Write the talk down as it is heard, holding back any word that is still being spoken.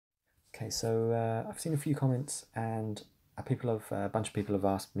Okay, so I've seen a few comments, and a bunch of people have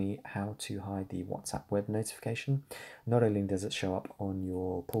asked me how to hide the WhatsApp web notification. Not only does it show up on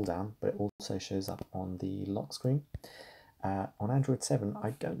your pull down, but it also shows up on the lock screen. On Android 7,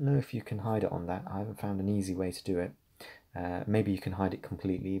 I don't know if you can hide it on that. I haven't found an easy way to do it. Maybe you can hide it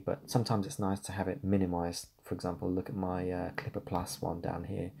completely, but sometimes it's nice to have it minimized. For example, look at my Clipper Plus one down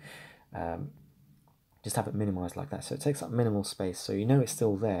here. Just have it minimized like that, so it takes up minimal space, so you know it's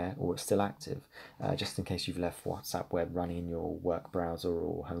still there or it's still active, just in case you've left WhatsApp web running in your work browser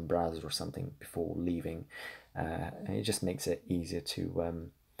or home browser or something before leaving. And it just makes it easier to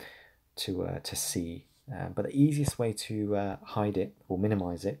see. But the easiest way to hide it or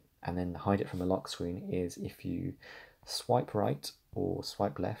minimize it and then hide it from the lock screen is if you swipe right or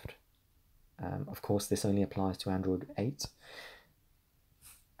swipe left. Of course, this only applies to Android 8.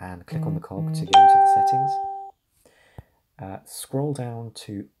 And click on the cog to go into the settings. Scroll down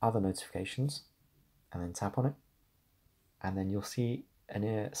to other notifications and then tap on it. And then you'll see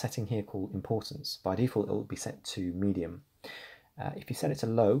a setting here called importance. By default, it will be set to medium. If you set it to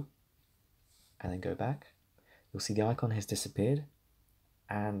low and then go back, you'll see the icon has disappeared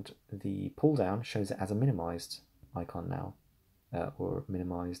and the pull down shows it as a minimized icon now, or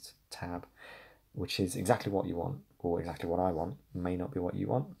minimized tab, which is exactly what you want, or exactly what I want. It may not be what you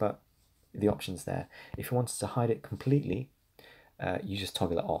want, but the option's there. If you wanted to hide it completely, you just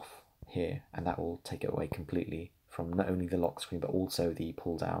toggle it off here, and that will take it away completely from not only the lock screen, but also the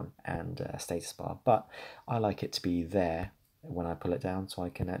pull down and status bar. But I like it to be there when I pull it down, so I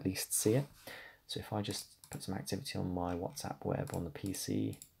can at least see it. So if I just put some activity on my WhatsApp web on the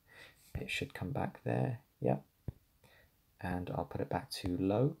PC, it should come back there, yep. And I'll put it back to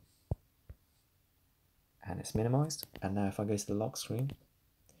low, and it's minimized. And now if I go to the lock screen,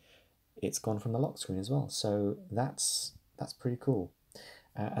 it's gone from the lock screen as well. So that's pretty cool.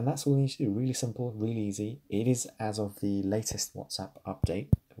 And that's all you need to do. Really simple, really easy. It is as of the latest WhatsApp update,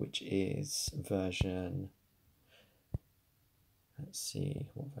 which is version, let's see,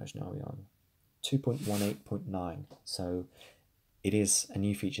 what version are we on? 2.18.9. So it is a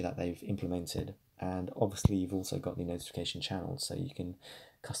new feature that they've implemented. And obviously you've also got the notification channels, so you can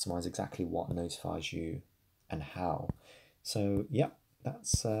customize exactly what notifies you and how. So yeah,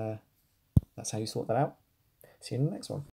 that's how you sort that out. See you in the next one.